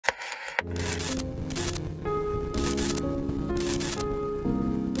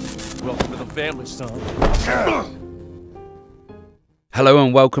Welcome to the family, son. Hello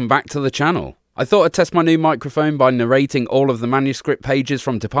and welcome back to the channel. I thought I'd test my new microphone by narrating all of the manuscript pages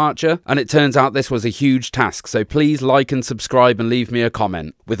from Departure, and it turns out this was a huge task, so please like and subscribe and leave me a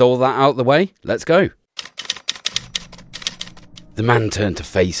comment. With all that out the way, let's go. The man turned to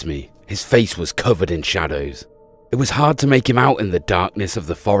face me. His face was covered in shadows. It was hard to make him out in the darkness of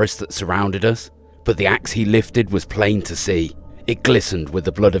the forest that surrounded us, but the axe he lifted was plain to see. It glistened with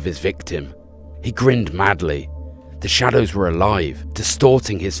the blood of his victim. He grinned madly. The shadows were alive,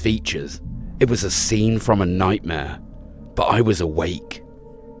 distorting his features. It was a scene from a nightmare, but I was awake.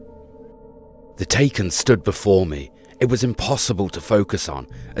 The Taken stood before me. It was impossible to focus on,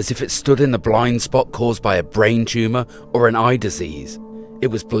 as if it stood in a blind spot caused by a brain tumour or an eye disease. It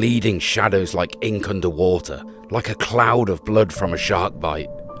was bleeding shadows like ink underwater, like a cloud of blood from a shark bite.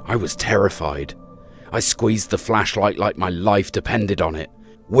 I was terrified. I squeezed the flashlight like my life depended on it,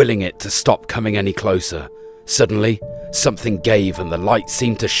 willing it to stop coming any closer. Suddenly, something gave and the light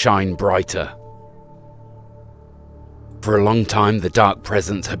seemed to shine brighter. For a long time, the dark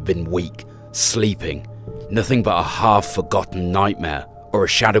presence had been weak, sleeping, nothing but a half-forgotten nightmare or a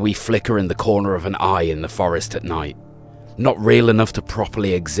shadowy flicker in the corner of an eye in the forest at night. Not real enough to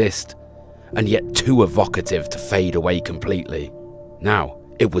properly exist, and yet too evocative to fade away completely. Now,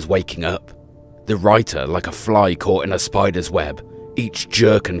 it was waking up. The writer, like a fly caught in a spider's web, each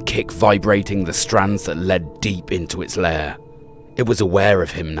jerk and kick vibrating the strands that led deep into its lair. It was aware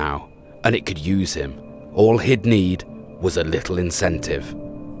of him now, and it could use him. All he'd need was a little incentive.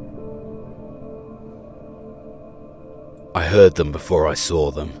 I heard them before I saw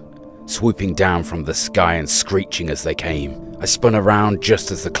them, swooping down from the sky and screeching as they came. I spun around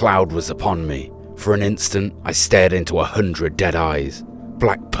just as the cloud was upon me. For an instant, I stared into 100 dead eyes,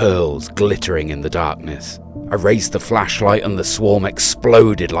 black pearls glittering in the darkness. I raised the flashlight and the swarm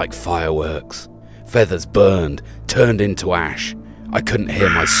exploded like fireworks. Feathers burned, turned into ash. I couldn't hear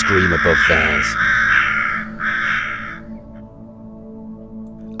my scream above theirs.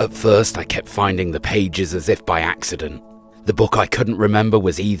 At first, I kept finding the pages as if by accident. The book I couldn't remember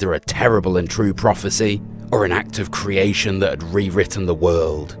was either a terrible and true prophecy or an act of creation that had rewritten the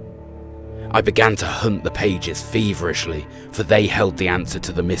world. I began to hunt the pages feverishly, for they held the answer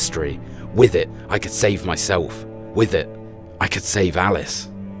to the mystery. With it, I could save myself. With it, I could save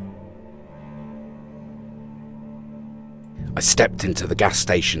Alice. I stepped into the gas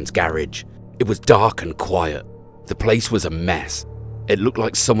station's garage. It was dark and quiet. The place was a mess. It looked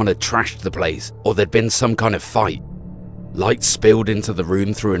like someone had trashed the place, or there'd been some kind of fight. Light spilled into the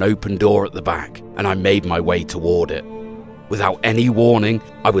room through an open door at the back, and I made my way toward it. Without any warning,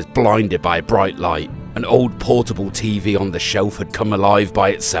 I was blinded by a bright light. An old portable TV on the shelf had come alive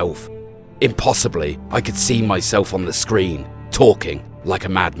by itself. Impossibly, I could see myself on the screen, talking like a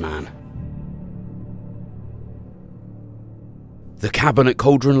madman. "The cabin at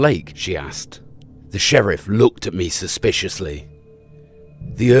Cauldron Lake?" she asked. The sheriff looked at me suspiciously.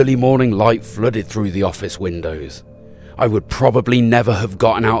 The early morning light flooded through the office windows. I would probably never have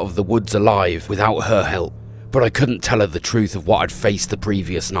gotten out of the woods alive without her help, but I couldn't tell her the truth of what I'd faced the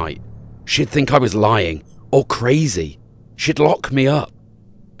previous night. She'd think I was lying, or crazy. She'd lock me up,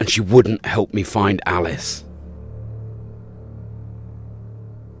 and she wouldn't help me find Alice.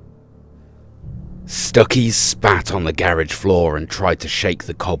 Stucky spat on the garage floor and tried to shake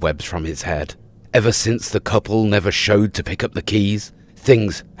the cobwebs from his head. Ever since the couple never showed to pick up the keys,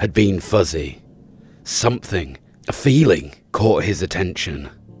 things had been fuzzy. Something, a feeling, caught his attention.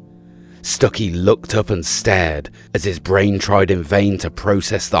 Stucky looked up and stared as his brain tried in vain to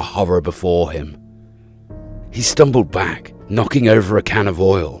process the horror before him. He stumbled back, knocking over a can of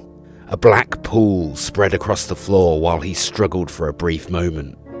oil. A black pool spread across the floor while he struggled for a brief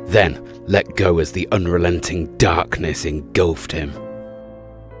moment, then let go as the unrelenting darkness engulfed him.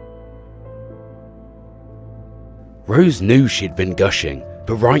 Rose knew she'd been gushing,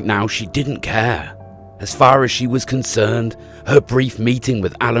 but right now she didn't care. As far as she was concerned, her brief meeting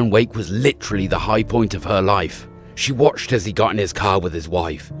with Alan Wake was literally the high point of her life. She watched as he got in his car with his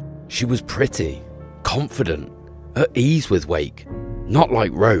wife. She was pretty, confident, at ease with Wake. Not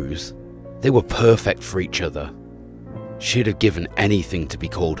like Rose. They were perfect for each other. She'd have given anything to be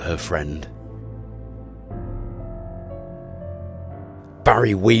called her friend.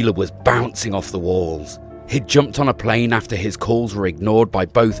 Barry Wheeler was bouncing off the walls. He'd jumped on a plane after his calls were ignored by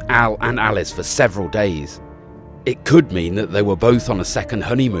both Al and Alice for several days. It could mean that they were both on a second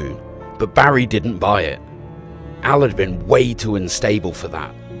honeymoon, but Barry didn't buy it. Al had been way too unstable for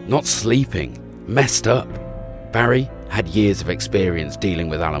that, not sleeping, messed up. Barry had years of experience dealing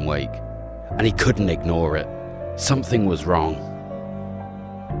with Alan Wake, and he couldn't ignore it. Something was wrong.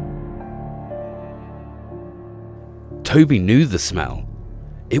 Toby knew the smell.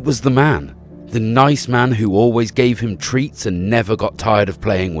 It was the man. The nice man who always gave him treats and never got tired of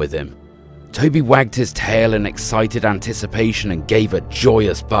playing with him. Toby wagged his tail in excited anticipation and gave a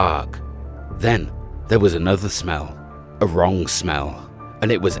joyous bark. Then there was another smell. A wrong smell.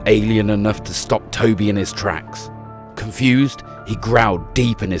 And it was alien enough to stop Toby in his tracks. Confused, he growled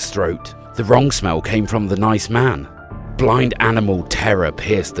deep in his throat. The wrong smell came from the nice man. Blind animal terror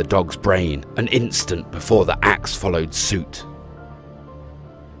pierced the dog's brain, an instant before the axe followed suit.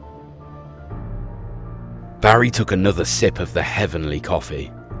 Barry took another sip of the heavenly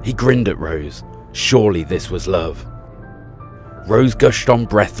coffee. He grinned at Rose. Surely this was love. Rose gushed on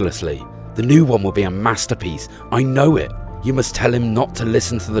breathlessly. The new one will be a masterpiece. I know it. You must tell him not to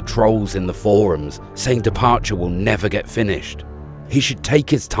listen to the trolls in the forums saying Departure will never get finished. He should take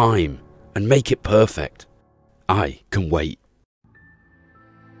his time and make it perfect. I can wait.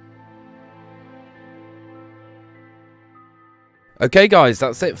 Okay guys,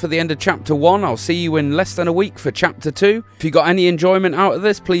 that's it for the end of chapter 1. I'll see you in less than a week for chapter 2. If you got any enjoyment out of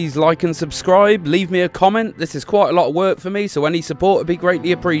this, please like and subscribe. Leave me a comment. This is quite a lot of work for me, so any support would be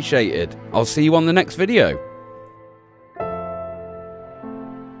greatly appreciated. I'll see you on the next video.